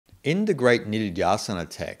In the great Nididhyasana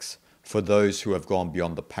text, for those who have gone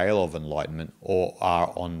beyond the pale of enlightenment or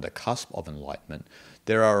are on the cusp of enlightenment,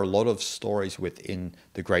 there are a lot of stories within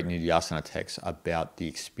the great Nididhyasana text about the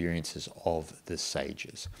experiences of the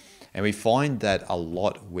sages. And we find that a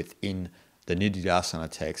lot within the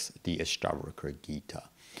Nididhyasana text, the Ashtavakra Gita.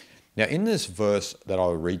 Now, in this verse that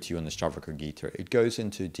I'll read to you in the Ashtavakra Gita, it goes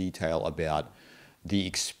into detail about the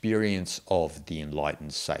experience of the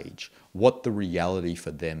enlightened sage, what the reality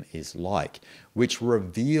for them is like, which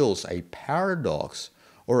reveals a paradox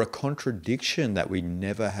or a contradiction that we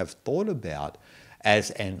never have thought about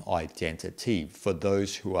as an identity for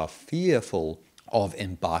those who are fearful of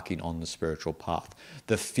embarking on the spiritual path.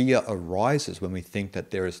 The fear arises when we think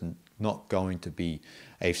that there is not going to be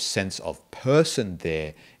a sense of person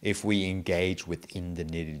there if we engage within the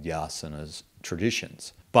Nididhyasana's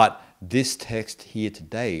traditions. But this text here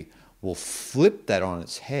today will flip that on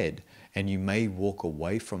its head, and you may walk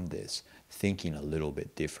away from this thinking a little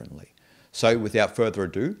bit differently. So without further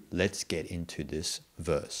ado, let's get into this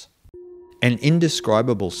verse. An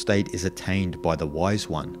indescribable state is attained by the wise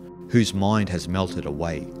one, whose mind has melted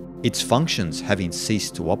away, its functions having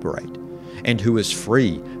ceased to operate, and who is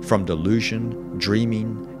free from delusion,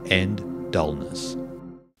 dreaming, and dullness.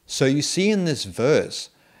 So you see in this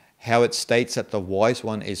verse how it states that the wise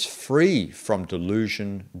one is free from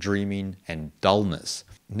delusion, dreaming, and dullness.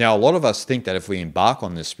 Now, a lot of us think that if we embark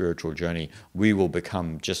on this spiritual journey, we will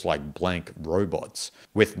become just like blank robots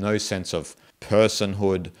with no sense of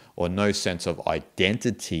personhood or no sense of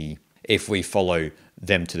identity if we follow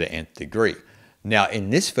them to the nth degree. Now,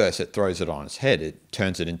 in this verse, it throws it on its head. It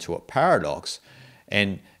turns it into a paradox,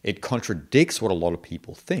 and it contradicts what a lot of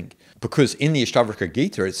people think. Because in the Ashtavakra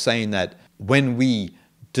Gita, it's saying that when we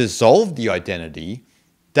dissolve the identity,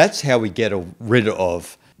 that's how we get rid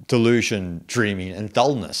of delusion, dreaming, and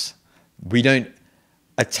dullness. We don't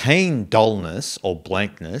attain dullness or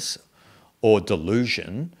blankness or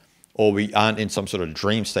delusion, or we aren't in some sort of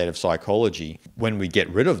dream state of psychology when we get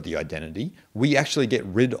rid of the identity. We actually get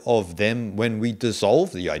rid of them when we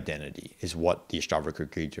dissolve the identity, is what the Ashtavakra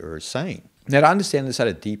Gita is saying. Now, to understand this at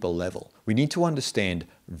a deeper level, we need to understand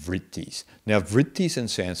vrittis. Now, vrittis in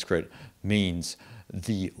Sanskrit means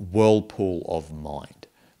the whirlpool of mind.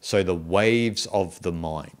 So the waves of the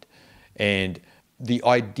mind. And the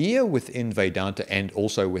idea within Vedanta and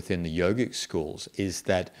also within the yogic schools is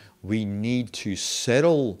that we need to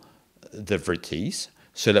settle the vrittis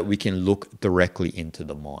so that we can look directly into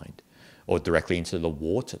the mind, or directly into the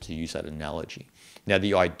water, to use that analogy. Now,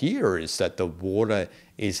 the idea is that the water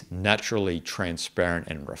is naturally transparent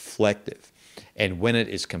and reflective. And when it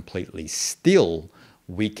is completely still,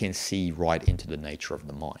 we can see right into the nature of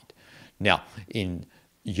the mind. Now, in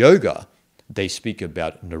yoga, they speak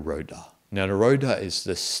about nirodha. Now, nirodha is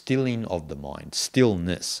the stilling of the mind,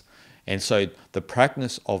 stillness. And so the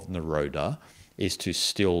practice of nirodha is to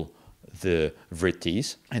still the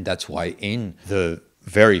vrittis. And that's why in the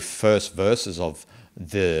very first verses of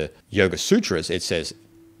the Yoga Sutras, it says,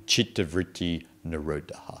 chitta vritti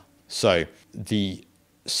nirodha. So the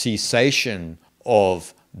cessation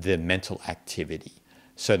of the mental activity,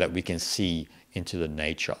 so that we can see into the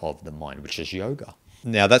nature of the mind, which is yoga.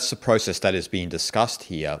 Now, that's the process that is being discussed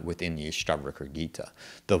here within the Ashtavakra Gita.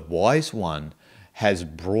 The wise one has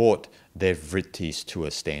brought their vrittis to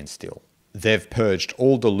a standstill. They've purged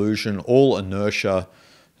all delusion, all inertia,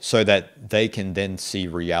 so that they can then see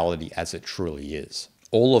reality as it truly is.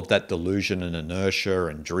 All of that delusion and inertia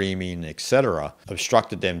and dreaming, etc.,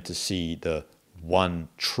 obstructed them to see the one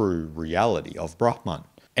true reality of Brahman.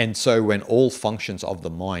 And so when all functions of the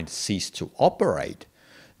mind cease to operate,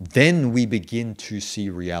 then we begin to see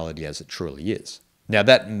reality as it truly is. Now,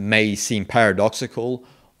 that may seem paradoxical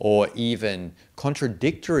or even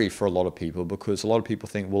contradictory for a lot of people, because a lot of people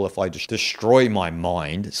think, well, if I just destroy my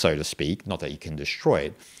mind, so to speak, not that you can destroy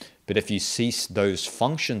it, but if you cease those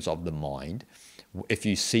functions of the mind, if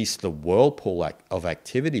you cease the whirlpool of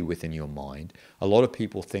activity within your mind, a lot of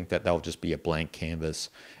people think that they'll just be a blank canvas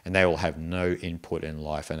and they will have no input in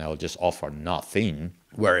life and they'll just offer nothing.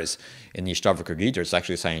 Whereas in the Ashtavakra Gita, it's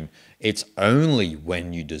actually saying it's only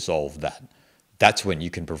when you dissolve that, that's when you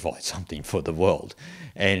can provide something for the world.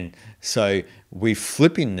 And so we're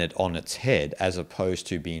flipping it on its head as opposed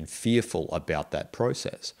to being fearful about that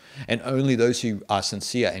process. And only those who are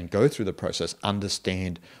sincere and go through the process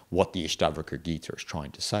understand what the Ashtavakra Gita is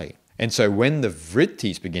trying to say. And so when the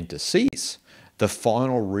vrittis begin to cease, the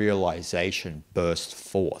final realization bursts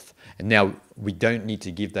forth. And now we don't need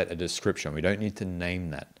to give that a description. We don't need to name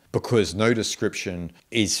that, because no description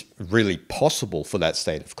is really possible for that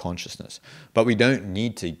state of consciousness. But we don't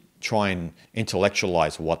need to try and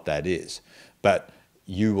intellectualize what that is. But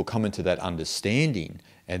you will come into that understanding,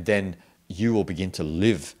 and then you will begin to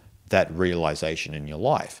live that realization in your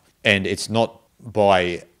life. And it's not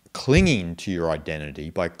by clinging to your identity,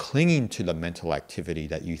 by clinging to the mental activity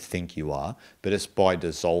that you think you are, but it's by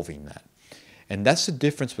dissolving that. And that's the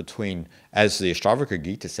difference between, as the Ashtavakra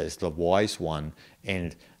Gita says, the wise one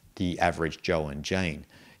and the average Joe and Jane,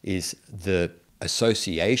 is the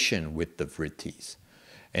association with the vrittis.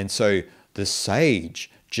 And so the sage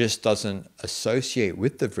just doesn't associate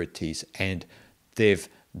with the vrittis, and they've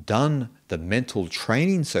done the mental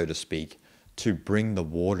training, so to speak, to bring the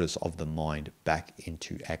waters of the mind back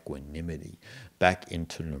into equanimity, back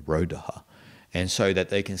into Nirodha, and so that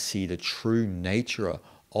they can see the true nature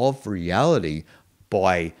of reality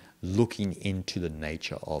by looking into the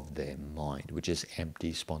nature of their mind, which is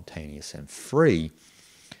empty, spontaneous, and free.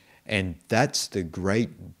 And that's the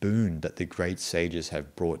great boon that the great sages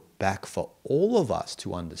have brought back for all of us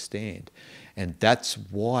to understand. And that's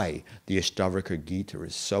why the Ashtavakra Gita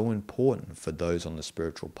is so important for those on the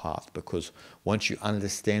spiritual path, because once you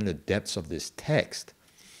understand the depths of this text,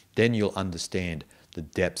 then you'll understand the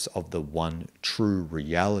depths of the one true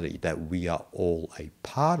reality that we are all a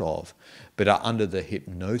part of, but are under the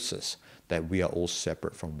hypnosis that we are all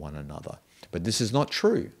separate from one another. But this is not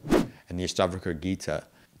true. And the Ashtavakra Gita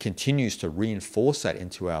continues to reinforce that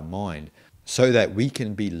into our mind so that we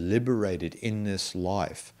can be liberated in this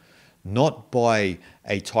life, not by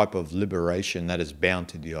a type of liberation that is bound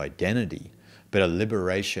to the identity, but a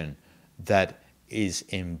liberation that is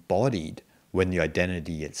embodied when the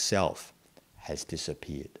identity itself has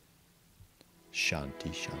disappeared.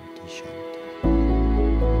 Shanti, Shanti,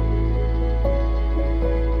 Shanti.